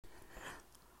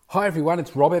Hi everyone,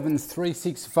 it's Rob Evans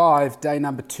 365, day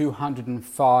number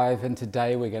 205, and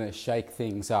today we're going to shake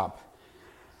things up.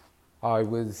 I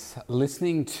was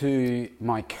listening to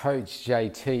my coach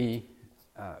JT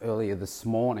earlier this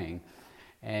morning,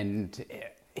 and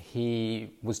he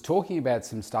was talking about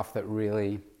some stuff that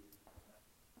really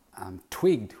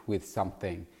twigged with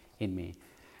something in me.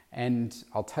 And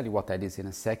I'll tell you what that is in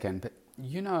a second, but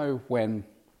you know when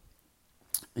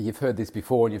you've heard this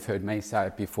before and you've heard me say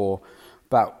it before,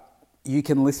 but you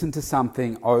can listen to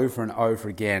something over and over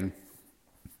again,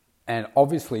 and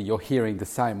obviously you're hearing the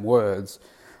same words,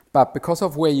 but because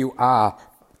of where you are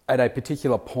at a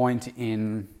particular point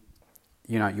in,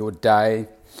 your day,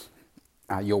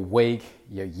 your week,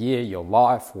 your year, your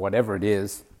life, whatever it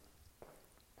is,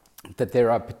 that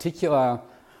there are particular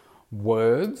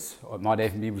words, or it might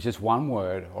even be just one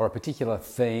word, or a particular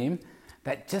theme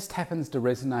that just happens to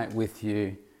resonate with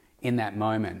you in that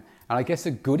moment. And I guess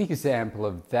a good example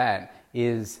of that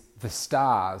is the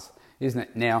stars, isn't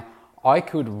it? Now, I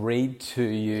could read to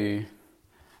you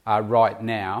right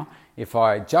now if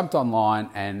I jumped online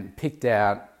and picked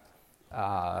out,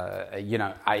 a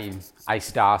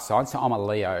star sign. So I'm a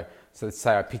Leo. So let's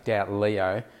say I picked out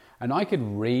Leo, and I could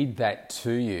read that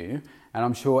to you. And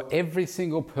I'm sure every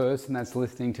single person that's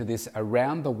listening to this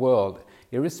around the world,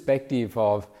 irrespective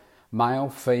of male,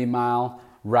 female,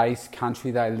 race,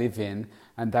 country they live in,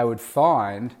 and they would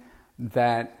find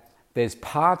that there's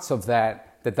parts of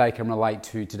that they can relate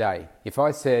to today. If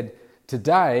I said,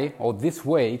 today or this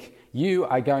week, you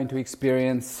are going to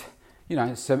experience,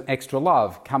 some extra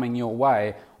love coming your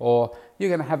way, or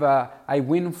you're going to have a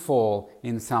windfall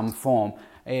in some form,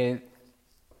 and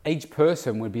each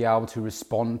person would be able to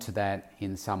respond to that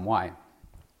in some way.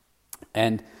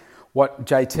 And what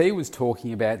JT was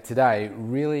talking about today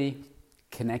really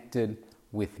connected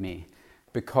with me,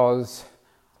 because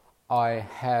I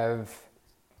have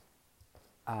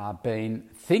been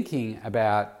thinking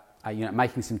about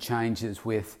making some changes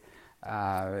with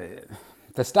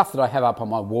the stuff that I have up on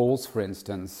my walls, for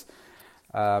instance,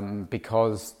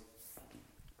 because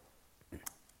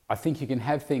I think you can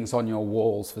have things on your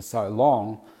walls for so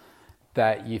long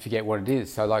that you forget what it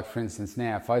is. So like, for instance,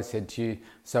 now if I said to you,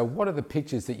 so what are the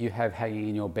pictures that you have hanging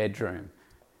in your bedroom?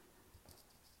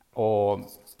 Or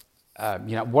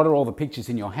what are all the pictures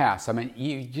in your house? I mean,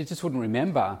 you just wouldn't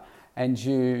remember,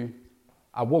 and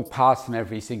I walk past them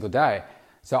every single day.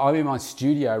 So I'm in my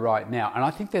studio right now, and I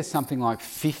think there's something like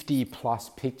 50 plus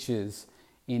pictures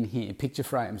in here, picture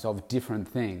frames of different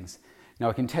things. Now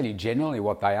I can tell you generally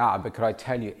what they are, but could I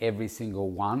tell you every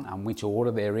single one and which order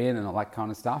they're in and all that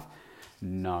kind of stuff?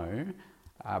 No,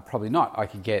 probably not. I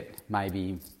could get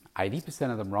maybe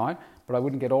 80% of them right, but I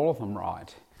wouldn't get all of them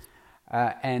right.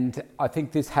 And I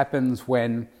think this happens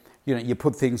when you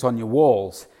put things on your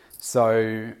walls.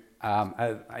 So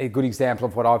a good example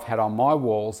of what I've had on my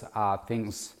walls are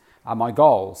my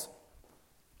goals.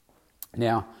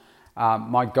 Now,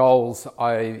 my goals,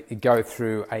 I go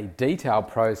through a detailed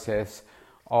process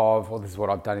this is what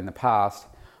I've done in the past,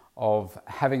 of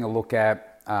having a look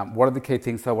at what are the key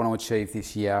things I want to achieve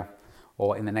this year,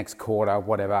 or in the next quarter,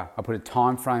 whatever. I put a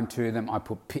time frame to them. I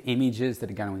put images that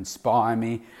are going to inspire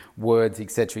me, words,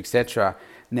 etc., etc.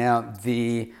 Now,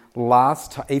 even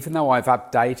though I've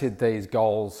updated these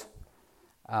goals,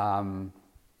 on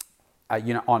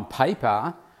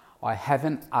paper, I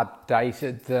haven't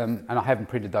updated them, and I haven't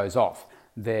printed those off.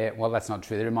 That's not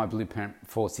true. They're in my blueprint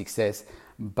for success,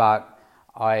 but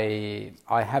I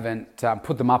haven't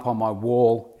put them up on my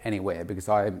wall anywhere, because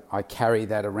I carry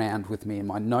that around with me in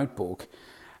my notebook.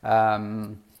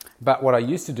 But what I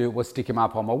used to do was stick them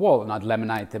up on my wall, and I'd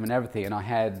laminate them and everything. And I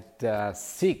had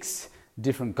 6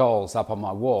 different goals up on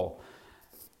my wall.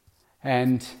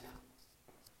 And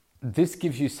this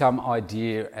gives you some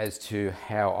idea as to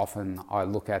how often I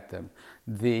look at them.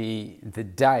 The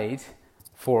date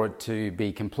for it to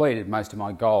be completed, most of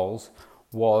my goals,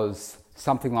 was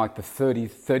something like the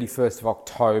 31st of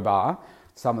October.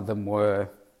 Some of them were,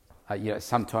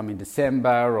 sometime in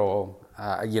December or,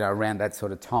 around that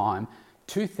sort of time.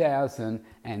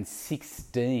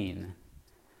 2016.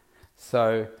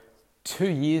 So 2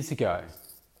 years ago.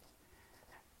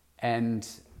 And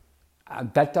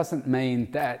that doesn't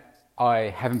mean that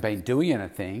I haven't been doing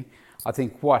anything. I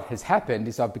think what has happened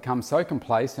is I've become so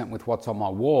complacent with what's on my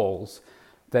walls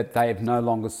that they have no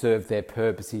longer served their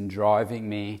purpose in driving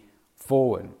me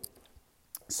forward.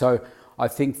 So I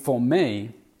think for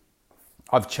me,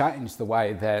 I've changed the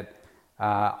way that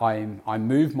I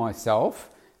move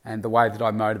myself, and the way that I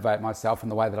motivate myself,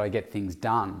 and the way that I get things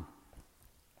done.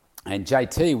 And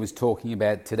JT was talking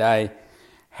about today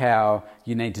how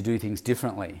you need to do things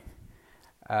differently.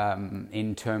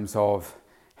 In terms of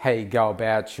how you go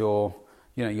about your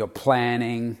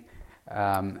planning,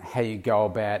 how you go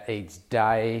about each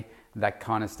day, that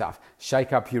kind of stuff.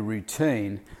 Shake up your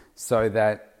routine so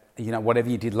that, whatever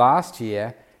you did last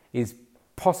year is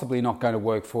possibly not going to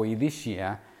work for you this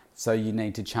year, so you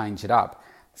need to change it up.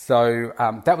 So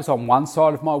that was on one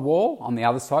side of my wall. On the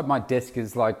other side, my desk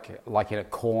is like in a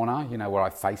corner, where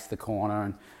I face the corner,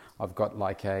 and I've got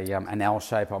like an L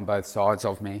shape on both sides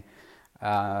of me.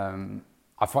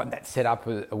 I find that setup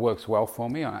works well for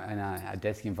me in a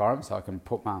desk environment, so I can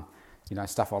put my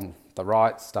stuff on the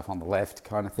right, stuff on the left,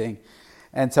 kind of thing.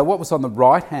 And so what was on the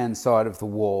right-hand side of the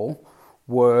wall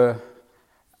were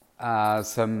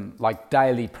some like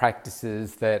daily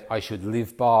practices that I should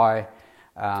live by.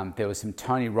 There was some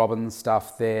Tony Robbins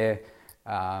stuff there.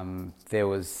 There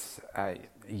was,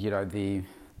 the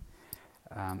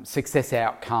success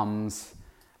outcomes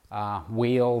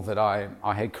wheel that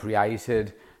I had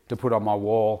created to put on my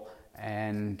wall.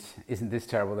 And isn't this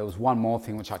terrible? There was one more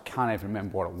thing which I can't even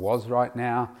remember what it was right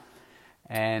now.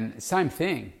 And same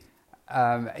thing.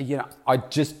 I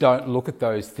just don't look at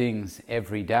those things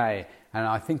every day. And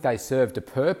I think they served a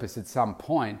purpose at some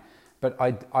point. But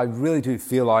I really do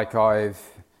feel like I've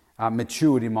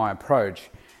matured in my approach.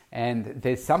 And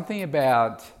there's something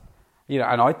about,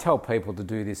 and I tell people to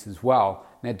do this as well.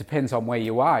 Now, it depends on where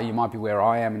you are. You might be where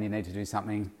I am and you need to do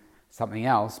something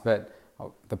else. But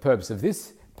the purpose of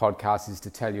this podcast is to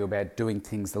tell you about doing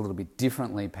things a little bit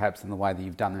differently, perhaps in the way that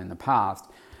you've done them in the past.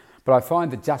 But I find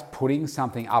that just putting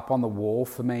something up on the wall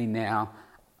for me now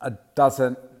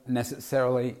doesn't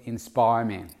necessarily inspire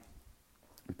me,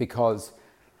 because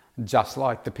just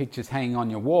like the pictures hanging on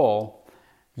your wall,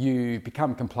 you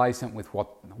become complacent with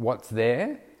what's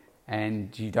there,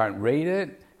 and you don't read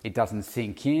it, it doesn't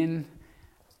sink in,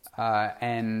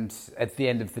 and at the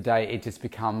end of the day it just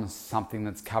becomes something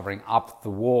that's covering up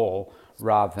the wall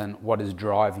rather than what is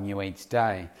driving you each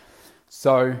day.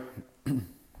 So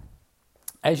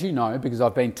as you know, because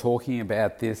I've been talking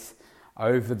about this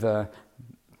over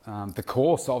the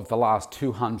course of the last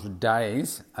 200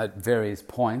 days at various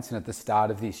points, and at the start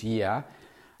of this year,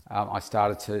 I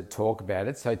started to talk about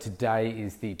it. So today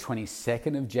is the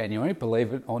 22nd of January.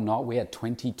 Believe it or not, we are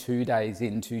 22 days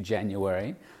into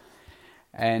January.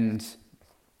 And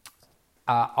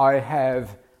I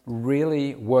have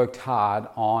really worked hard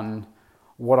on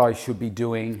what I should be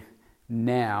doing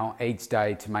now each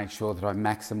day to make sure that I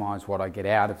maximize what I get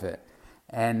out of it.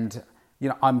 And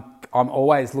I'm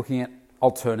always looking at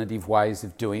alternative ways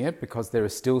of doing it, because there are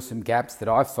still some gaps that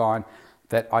I find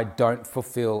that I don't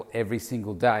fulfill every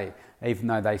single day, even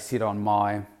though they sit on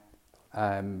my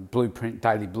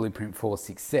daily blueprint for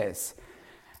success.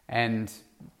 And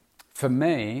for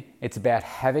me, it's about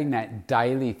having that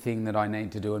daily thing that I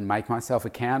need to do and make myself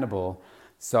accountable,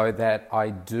 so that I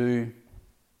do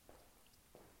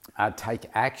take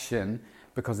action,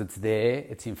 because it's there,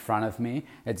 it's in front of me,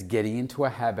 it's getting into a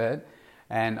habit.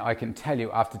 And I can tell you,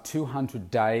 after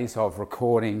 200 days of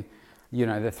recording,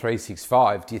 the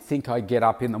 365, do you think I get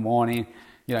up in the morning,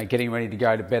 getting ready to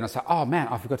go to bed, and I say, oh man,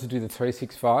 I forgot to do the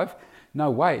 365? No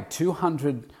way.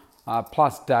 200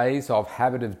 plus days of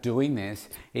habit of doing this,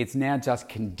 it's now just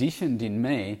conditioned in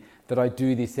me that I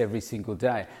do this every single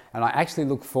day. And I actually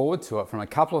look forward to it from a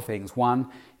couple of things. One,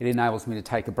 it enables me to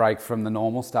take a break from the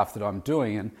normal stuff that I'm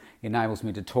doing, and enables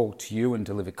me to talk to you and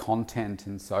deliver content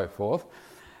and so forth.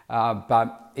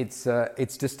 But it's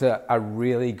just a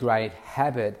really great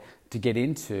habit to get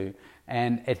into,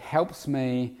 and it helps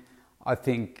me, I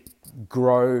think,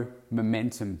 grow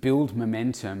momentum, build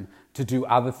momentum to do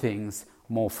other things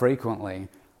more frequently,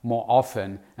 more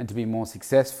often, and to be more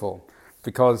successful.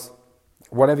 Because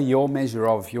whatever your measure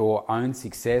of your own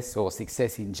success or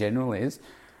success in general is,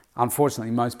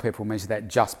 unfortunately most people measure that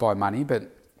just by money,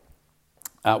 but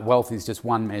wealth is just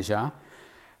one measure.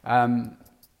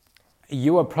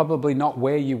 You are probably not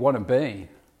where you want to be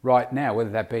right now, whether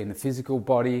that be in the physical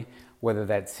body, whether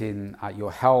that's in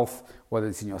your health, whether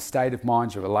it's in your state of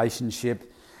mind, your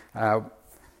relationship,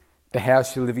 the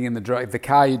house you're living in, the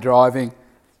car you're driving,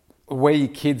 where your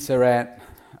kids are at,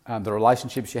 the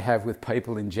relationships you have with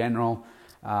people in general,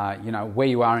 where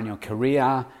you are in your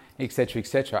career, etc.,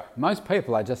 etc. Most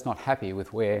people are just not happy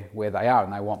with where they are,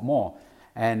 and they want more.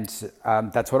 And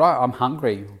that's what I'm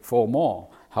hungry for, more.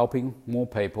 Helping more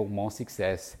people, more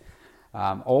success,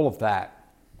 all of that.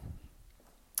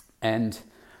 And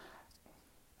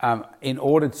in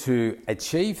order to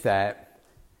achieve that,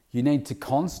 you need to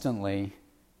constantly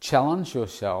challenge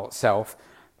yourself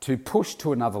to push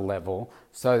to another level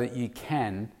so that you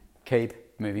can keep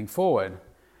moving forward.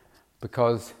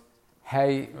 Because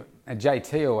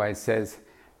JT always says,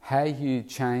 how you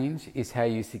change is how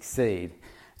you succeed.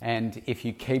 And if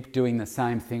you keep doing the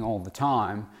same thing all the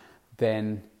time,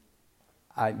 then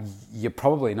you're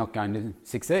probably not going to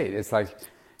succeed. It's like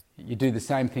you do the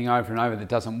same thing over and over that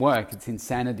doesn't work. It's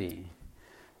insanity.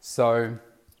 So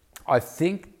I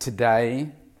think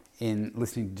today, in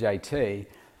listening to JT,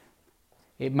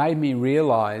 it made me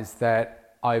realize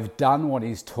that I've done what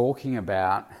he's talking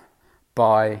about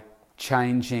by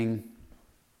changing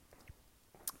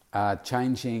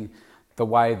the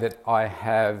way that I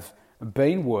have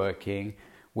been working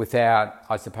without,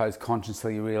 I suppose,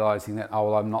 consciously realizing that, oh,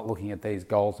 well, I'm not looking at these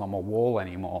goals on my wall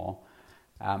anymore.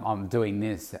 I'm doing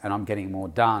this and I'm getting more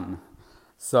done.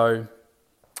 So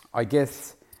I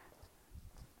guess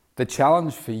the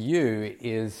challenge for you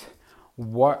is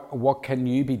what can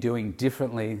you be doing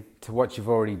differently to what you've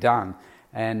already done?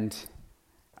 And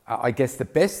I guess the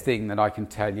best thing that I can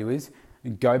tell you is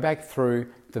go back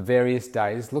through the various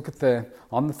days, look at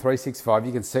on the 365,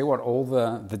 you can see what all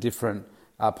the different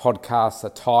podcasts are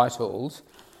titled,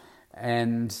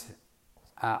 and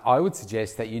I would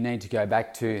suggest that you need to go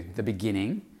back to the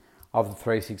beginning of the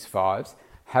 365s,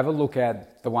 have a look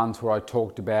at the ones where I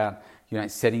talked about,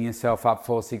 setting yourself up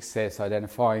for success,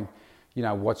 identifying,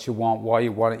 what you want, why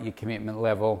you want it, your commitment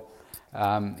level.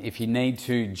 If you need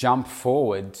to jump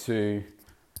forward to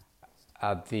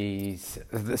the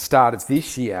start of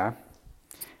this year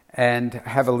and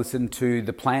have a listen to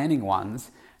the planning ones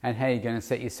and how you're going to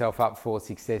set yourself up for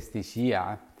success this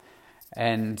year,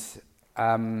 and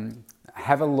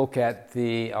have a look at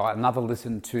another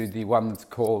listen to the one that's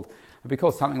called, it'll be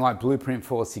called something like Blueprint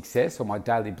for Success, or My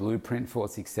Daily Blueprint for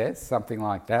Success, something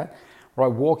like that, where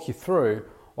I walk you through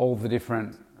all the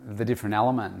different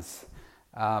elements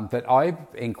that I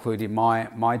include in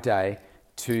my day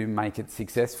to make it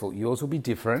successful. Yours will be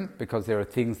different because there are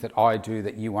things that I do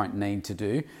that you won't need to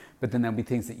do, but then there'll be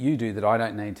things that you do that I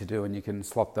don't need to do, and you can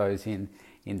slot those in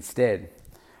instead.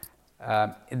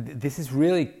 This is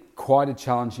really quite a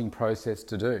challenging process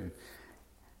to do.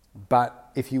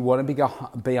 But if you want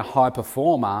to be a high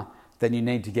performer, then you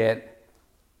need to get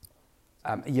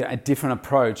a different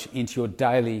approach into your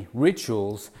daily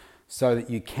rituals so that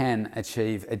you can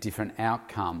achieve a different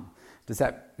outcome. Does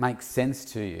that make sense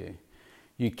to you?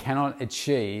 You cannot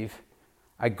achieve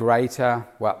a greater,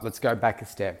 well, let's go back a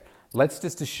step. Let's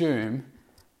just assume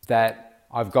that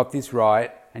I've got this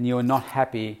right and you are not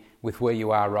happy with where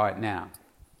you are right now.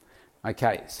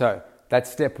 Okay, so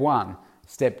that's step one.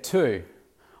 Step two,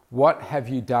 what have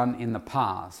you done in the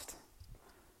past?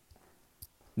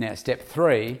 Now, step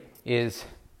three is,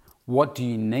 what do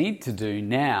you need to do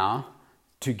now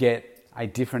to get a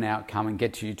different outcome and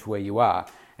get you to where you are?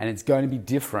 And it's going to be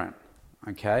different,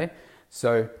 okay?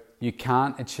 So you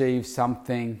can't achieve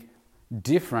something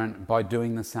different by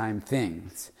doing the same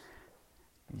things.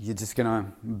 You're just going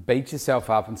to beat yourself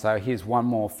up and say, here's one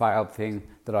more failed thing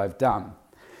that I've done.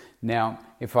 Now,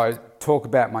 if I talk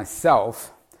about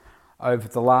myself, over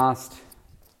the last,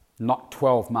 not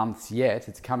 12 months yet,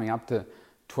 it's coming up to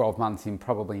 12 months in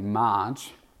probably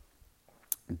March,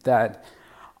 that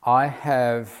I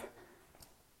have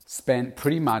spent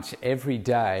pretty much every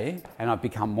day, and I've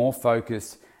become more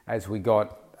focused as we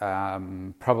got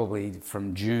probably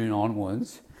from June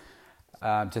onwards,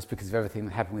 just because of everything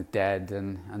that happened with Dad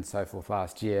and so forth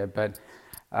last year. But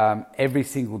every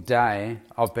single day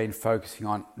I've been focusing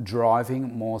on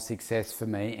driving more success for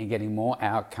me and getting more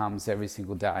outcomes every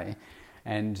single day.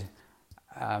 And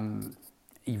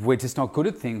we're just not good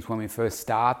at things when we first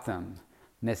start them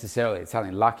necessarily. It's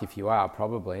only luck if you are,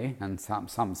 probably, and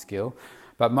some skill.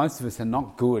 But most of us are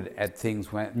not good at things,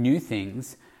 new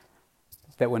things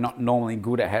that we're not normally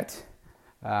good at.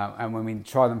 And when we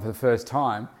try them for the first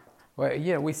time, well,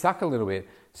 yeah, we suck a little bit.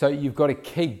 So you've got to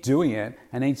keep doing it,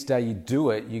 and each day you do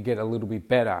it, you get a little bit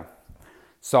better.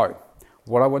 So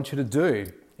what I want you to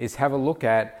do is have a look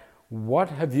at what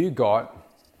have you got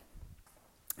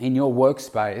in your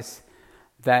workspace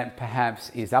that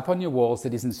perhaps is up on your walls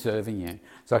that isn't serving you.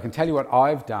 So I can tell you what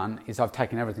I've done is I've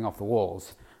taken everything off the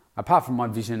walls. Apart from my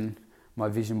vision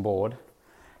board,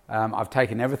 I've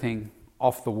taken everything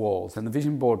off the walls, and the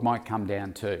vision board might come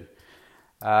down too.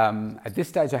 At this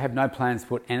stage, I have no plans to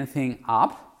put anything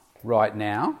up right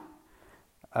now,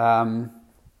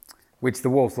 which the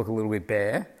walls look a little bit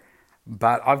bare,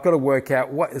 but I've got to work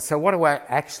out what do I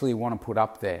actually want to put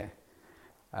up there?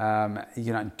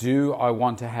 Do I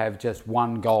want to have just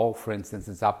one goal, for instance,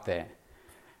 that's up there,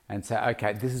 and say,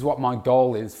 okay, this is what my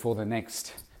goal is for the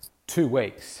next 2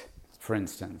 weeks, for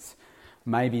instance.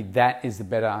 Maybe that is the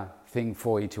better thing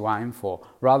for you to aim for,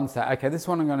 rather than say, okay, this is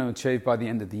what I'm going to achieve by the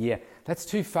end of the year. That's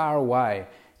too far away.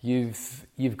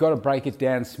 You've got to break it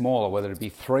down smaller, whether it be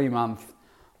 3-month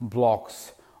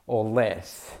blocks or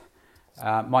less.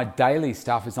 My daily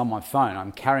stuff is on my phone.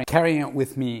 I'm carrying it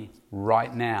with me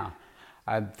right now.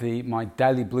 My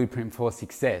daily blueprint for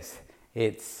success.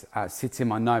 It sits in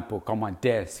my notebook on my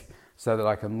desk so that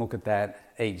I can look at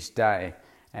that each day.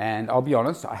 And I'll be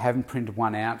honest, I haven't printed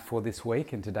one out for this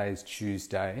week, and today is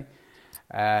Tuesday,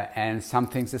 and some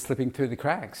things are slipping through the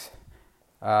cracks.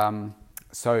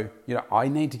 So, I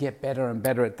need to get better and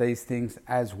better at these things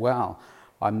as well.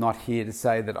 I'm not here to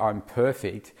say that I'm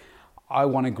perfect. I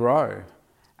want to grow,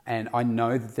 and I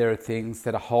know that there are things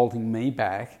that are holding me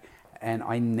back, and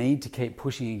I need to keep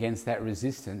pushing against that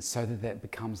resistance so that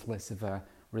becomes less of a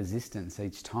resistance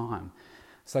each time.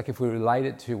 It's like if we relate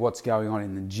it to what's going on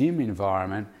in the gym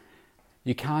environment,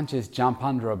 you can't just jump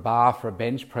under a bar for a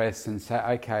bench press and say,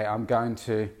 okay, I'm going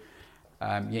to,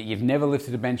 you've never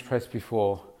lifted a bench press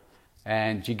before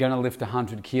and you're going to lift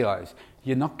 100 kilos.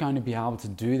 You're not going to be able to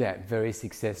do that very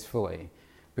successfully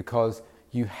because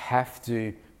you have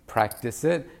to practice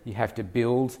it. You have to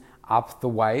build up the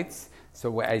weights.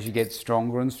 So as you get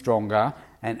stronger and stronger,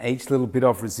 and each little bit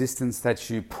of resistance that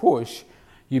you push,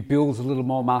 you build a little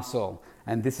more muscle.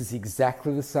 And this is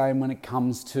exactly the same when it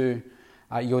comes to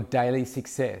your daily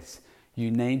success.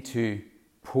 You need to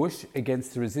push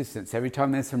against the resistance. Every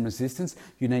time there's some resistance,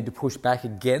 you need to push back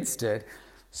against it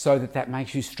so that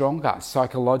makes you stronger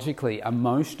psychologically,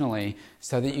 emotionally,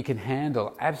 so that you can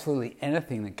handle absolutely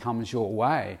anything that comes your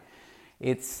way.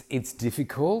 It's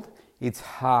difficult, it's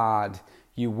hard.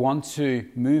 You want to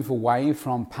move away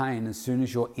from pain as soon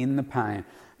as you're in the pain,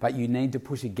 but you need to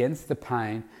push against the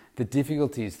pain, the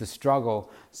difficulties, the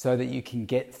struggle, so that you can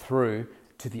get through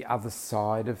to the other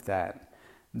side of that.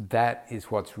 That is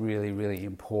what's really, really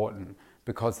important,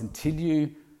 because until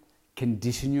you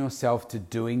condition yourself to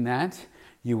doing that,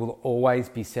 you will always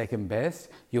be second best.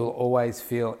 You'll always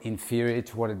feel inferior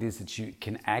to what it is that you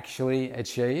can actually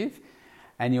achieve,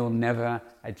 and you'll never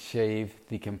achieve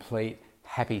the complete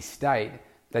happy state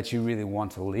that you really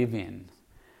want to live in.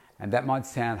 And that might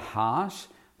sound harsh,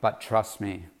 but trust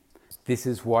me, this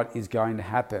is what is going to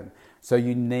happen. So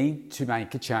you need to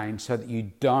make a change so that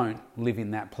you don't live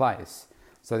in that place,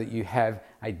 so that you have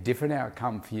a different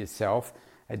outcome for yourself,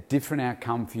 a different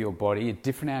outcome for your body, a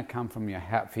different outcome from your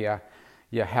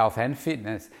health and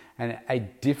fitness, and a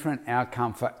different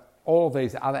outcome for all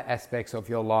these other aspects of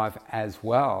your life as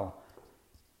well.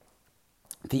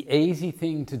 The easy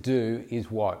thing to do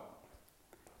is what?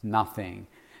 Nothing.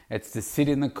 It's to sit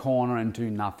in the corner and do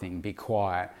nothing, be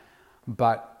quiet.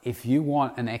 But if you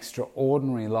want an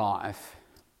extraordinary life,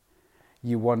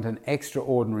 you want an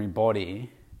extraordinary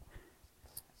body,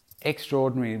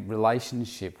 extraordinary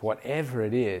relationship, whatever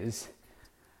it is,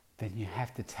 then you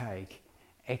have to take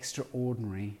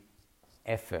extraordinary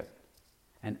effort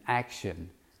and action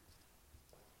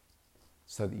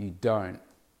so that you don't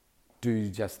do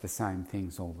just the same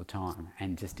things all the time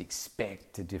and just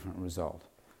expect a different result.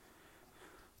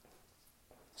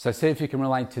 So see if you can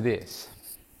relate to this.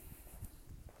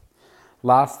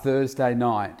 Last Thursday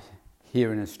night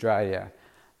here in Australia,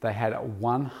 they had a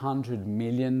 $100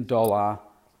 million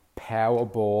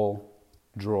Powerball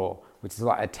draw, which is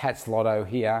like a Tats Lotto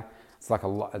here.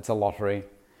 It's a lottery.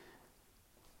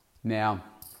 Now,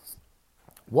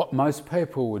 what most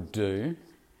people would do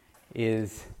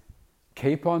is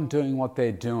keep on doing what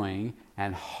they're doing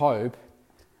and hope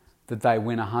that they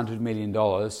win $100 million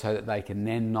so that they can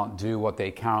then not do what they're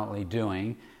currently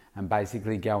doing and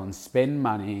basically go and spend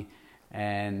money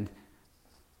and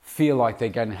feel like they're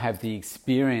going to have the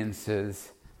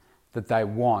experiences that they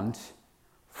want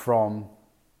from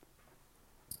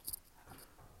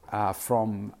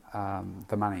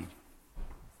the money.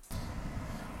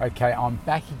 Okay, I'm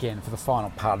back again for the final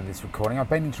part of this recording. I've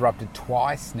been interrupted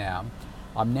twice now.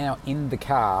 I'm now in the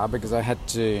car because I had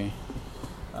to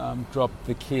drop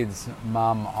the kids'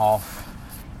 mum off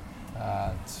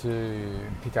to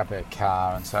pick up her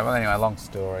car, and so, well, anyway, long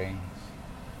story.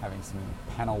 Having some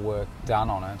panel work done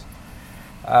on it.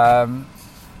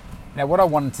 Now, what I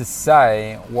wanted to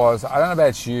say was, I don't know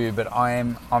about you, but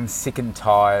I'm sick and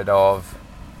tired of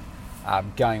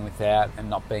going without and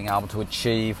not being able to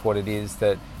achieve what it is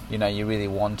that you really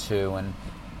want to. And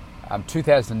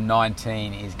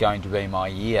 2019 is going to be my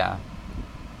year,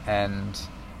 and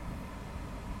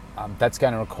that's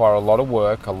going to require a lot of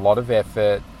work, a lot of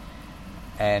effort,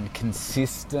 and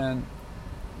consistent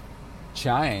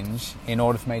change in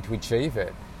order for me to achieve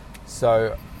it.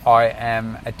 So I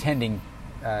am attending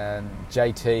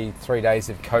JT 3 days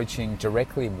of coaching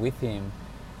directly with him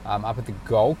up at the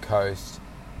Gold Coast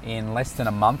in less than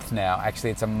a month now. Actually,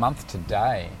 it's a month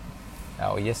today,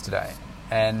 or yesterday,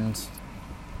 and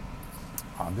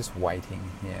I'm just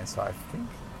waiting here. So I think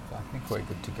we're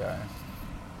good to go.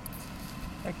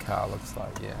 That car looks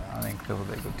like, yeah, I think they're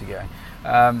good to go.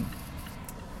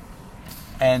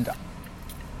 And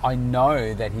I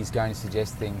know that he's going to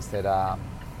suggest things that are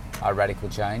radical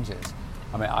changes.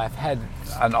 I mean, I've had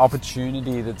an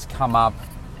opportunity that's come up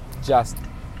just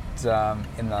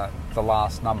in the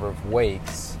last number of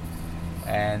weeks,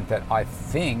 and that I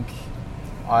think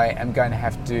I am going to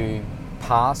have to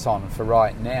pass on for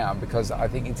right now, because I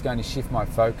think it's going to shift my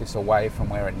focus away from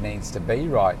where it needs to be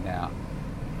right now,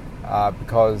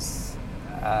 because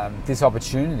this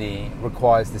opportunity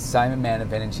requires the same amount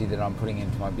of energy that I'm putting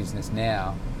into my business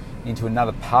now into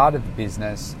another part of the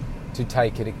business to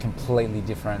take it a completely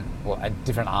different, well, a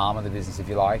different arm of the business, if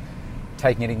you like,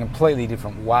 taking it a completely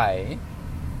different way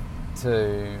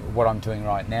to what I'm doing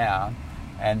right now,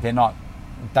 and they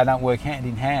don't work hand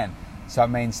in hand. So it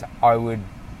means I would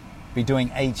be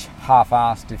doing each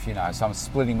half-assed, if you know. So I'm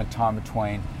splitting my time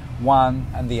between one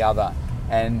and the other.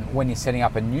 And when you're setting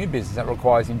up a new business, that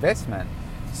requires investment.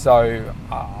 So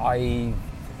Sheree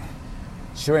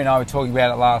and I were talking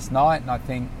about it last night, and I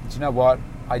think, do you know what?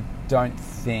 I don't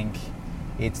think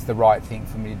it's the right thing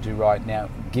for me to do right now,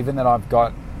 given that I've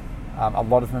got a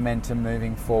lot of momentum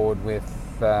moving forward with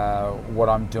what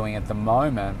I'm doing at the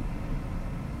moment.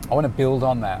 I want to build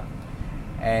on that.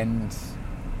 And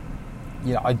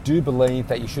you know, I do believe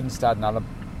that you shouldn't start another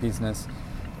business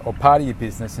or part of your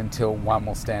business until one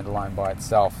will stand alone by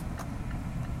itself.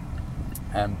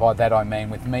 And by that I mean,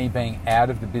 with me being out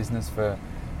of the business for,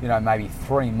 you know, maybe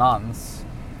 3 months,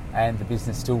 and the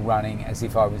business still running as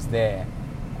if I was there.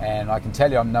 And I can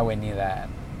tell you I'm nowhere near that.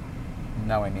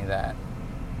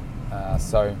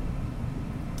 So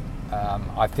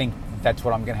I think that's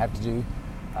what I'm going to have to do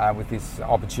with this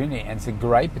opportunity. And it's a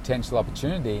great potential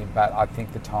opportunity, but I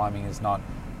think the timing is not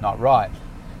right.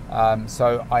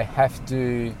 So I have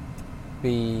to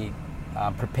be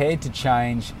prepared to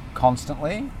change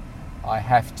constantly. I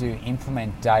have to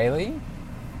implement daily,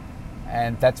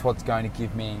 and that's what's going to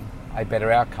give me a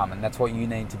better outcome, and that's what you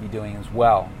need to be doing as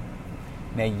well.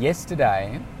 Now,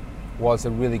 yesterday was a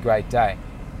really great day.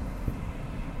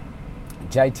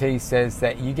 JT says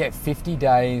that you get 50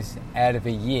 days out of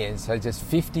a year, so just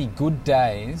 50 good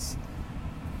days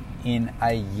in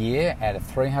a year out of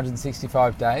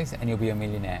 365 days, and you'll be a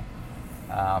millionaire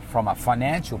from a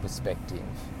financial perspective.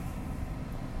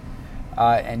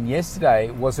 And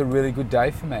yesterday was a really good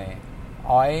day for me.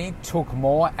 I took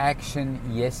more action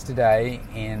yesterday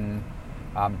in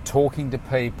talking to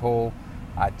people,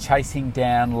 chasing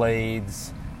down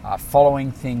leads,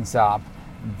 following things up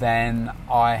than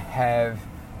I have,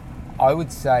 I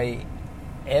would say,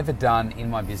 ever done in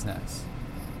my business.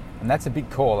 And that's a big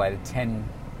call out of 10,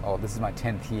 this is my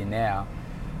 10th year now.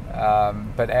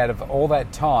 But out of all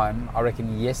that time, I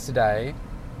reckon yesterday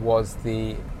was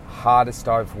the hardest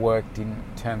I've worked in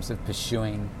terms of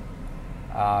pursuing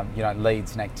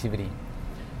leads and activity.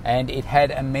 And it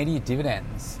had immediate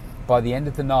dividends. By the end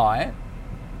of the night,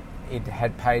 it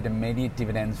had paid immediate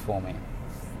dividends for me.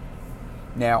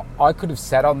 Now, I could have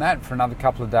sat on that for another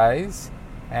couple of days,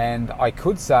 and I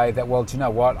could say that, well, do you know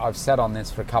what? I've sat on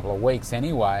this for a couple of weeks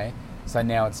anyway, so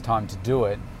now it's time to do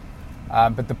it.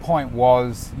 But the point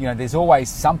was, you know, there's always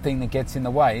something that gets in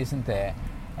the way, isn't there?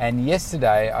 And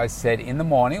yesterday I said in the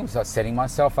morning, I was setting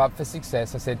myself up for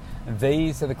success, I said,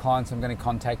 these are the clients I'm going to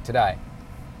contact today.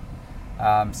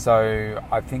 So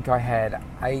I think I had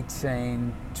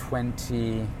 18,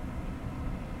 20,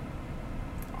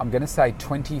 I'm going to say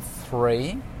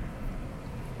 23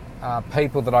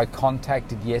 people that I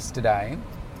contacted yesterday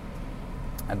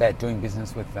about doing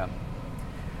business with them.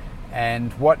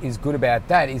 And what is good about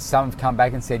that is some have come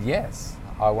back and said, yes,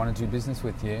 I want to do business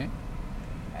with you.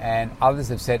 And others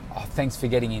have said, oh, thanks for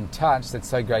getting in touch. That's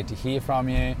so great to hear from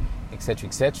you, etc.,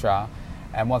 etc.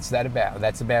 And what's that about?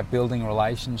 That's about building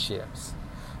relationships.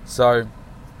 So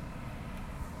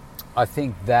I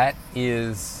think that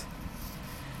is,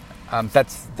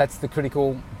 that's the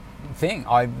critical thing.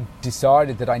 I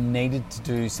decided that I needed to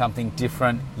do something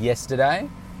different yesterday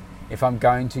if I'm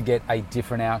going to get a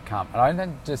different outcome. And I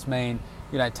don't just mean,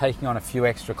 you know, taking on a few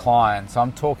extra clients.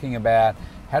 I'm talking about,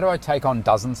 how do I take on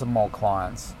dozens of more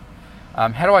clients?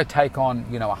 How do I take on,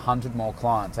 100 more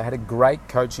clients? I had a great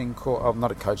coaching call,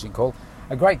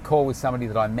 a great call with somebody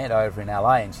that I met over in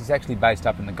LA, and she's actually based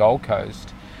up in the Gold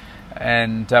Coast.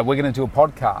 And we're going to do a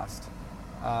podcast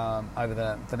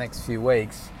over the next few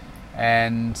weeks.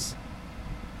 And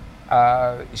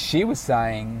she was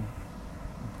saying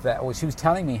that, she was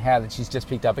telling me how that she's just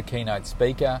picked up a keynote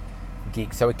speaker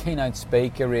gig. So a keynote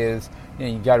speaker is,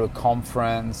 you go to a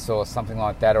conference or something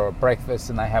like that, or a breakfast,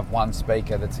 and they have one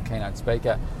speaker that's a keynote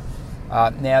speaker.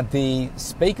 Now, the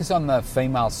speakers on the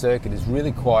female circuit is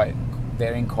really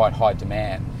they're in quite high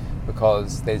demand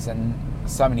because there's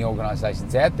so many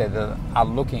organisations out there that are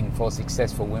looking for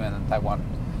successful women that they want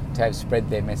to have spread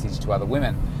their message to other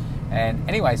women. And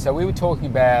anyway, so we were talking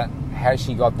about how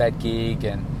she got that gig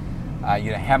and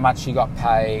how much she got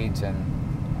paid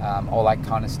and all that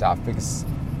kind of stuff, because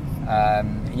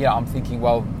I'm thinking,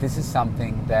 well, this is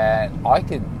something that I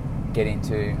could get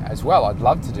into as well. I'd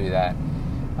love to do that.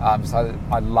 So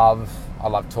I love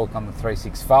talking on the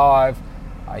 365.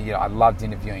 I loved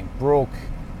interviewing Brooke.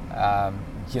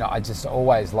 I just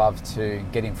always love to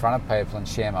get in front of people and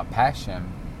share my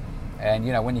passion. And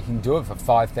when you can do it for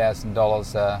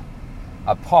 $5,000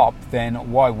 a pop,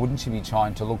 then why wouldn't you be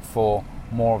trying to look for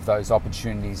more of those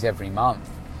opportunities every month?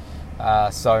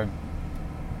 So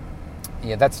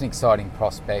that's an exciting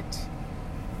prospect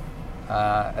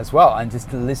as well. And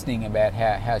just listening about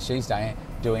how she's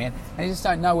doing it, and you just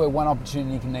don't know where one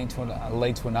opportunity can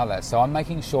lead to another. So I'm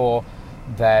making sure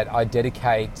that I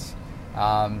dedicate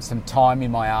some time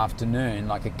in my afternoon,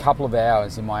 like a couple of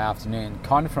hours in my afternoon,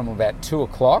 kind of from about 2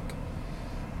 o'clock.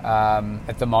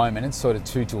 At the moment, it's sort of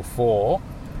 2 till 4.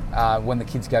 When the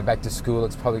kids go back to school,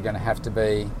 it's probably going to have to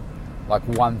be like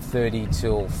 1:30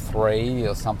 till 3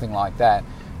 or something like that,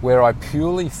 where I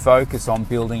purely focus on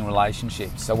building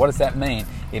relationships. So what does that mean?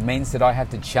 It means that I have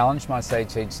to challenge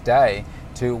myself each day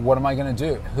to, what am I going to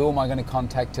do? Who am I going to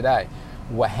contact today?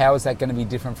 How is that going to be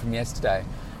different from yesterday?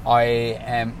 I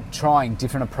am trying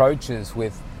different approaches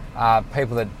with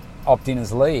people that opt in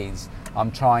as leads.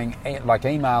 I'm trying, like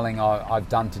emailing, I've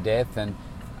done to death, and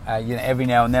every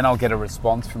now and then I'll get a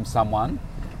response from someone.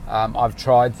 I've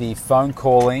tried the phone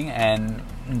calling, and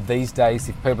these days,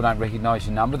 if people don't recognise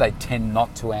your number, they tend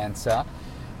not to answer.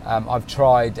 I've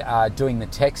tried doing the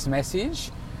text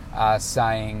message,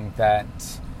 saying that,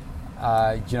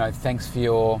 thanks for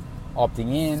your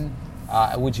opting in.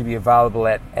 Would you be available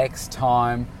at X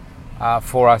time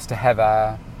for us to have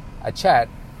a chat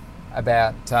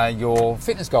about your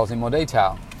fitness goals in more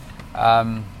detail?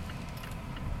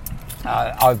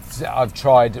 I've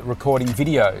tried recording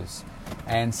videos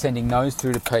and sending those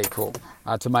through to people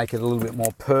to make it a little bit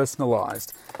more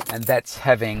personalised, and that's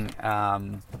having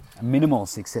minimal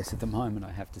success at the moment,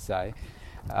 I have to say.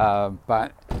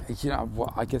 But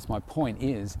I guess my point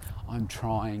is, I'm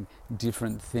trying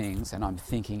different things, and I'm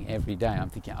thinking every day. I'm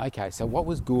thinking, okay, so what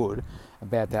was good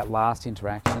about that last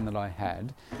interaction that I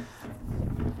had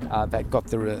that got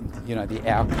the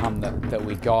outcome that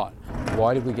we got?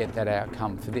 Why did we get that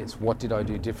outcome for this? What did I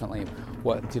do differently?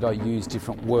 What did I use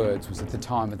different words? Was it the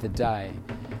time of the day?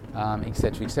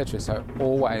 Etc. etc. So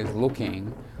always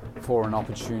looking for an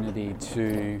opportunity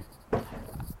to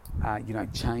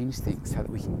change things so that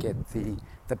we can get the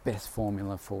best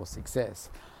formula for success.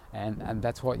 And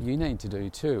that's what you need to do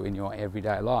too in your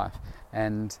everyday life.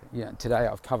 And today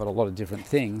I've covered a lot of different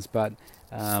things, but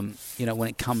when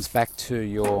it comes back to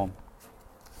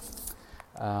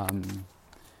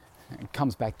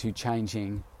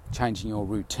changing your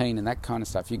routine and that kind of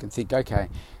stuff, you can think, okay,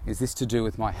 is this to do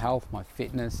with my health, my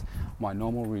fitness, my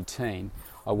normal routine?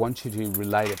 I want you to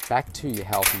relate it back to your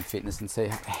health and fitness and see,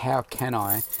 how can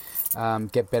I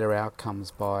get better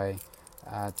outcomes by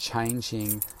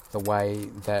changing the way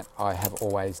that I have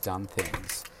always done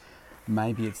things.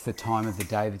 Maybe it's the time of the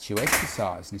day that you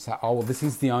exercise, and you say, oh, well, this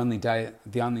is the only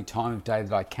time of day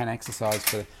that I can exercise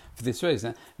for this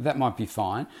reason. That might be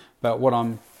fine, but what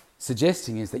I'm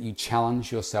suggesting is that you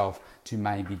challenge yourself to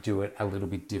maybe do it a little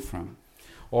bit different.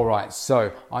 All right,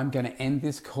 so I'm going to end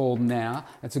this call now.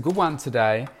 It's a good one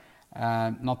today.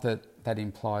 Not that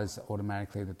implies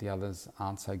automatically that the others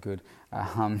aren't so good,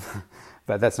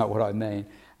 but that's not what I mean.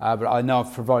 But I know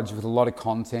I've provided you with a lot of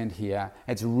content here.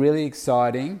 It's really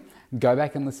exciting. Go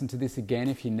back and listen to this again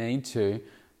if you need to,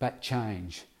 but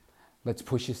change. Let's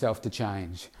push yourself to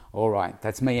change. All right,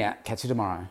 that's me out. Catch you tomorrow.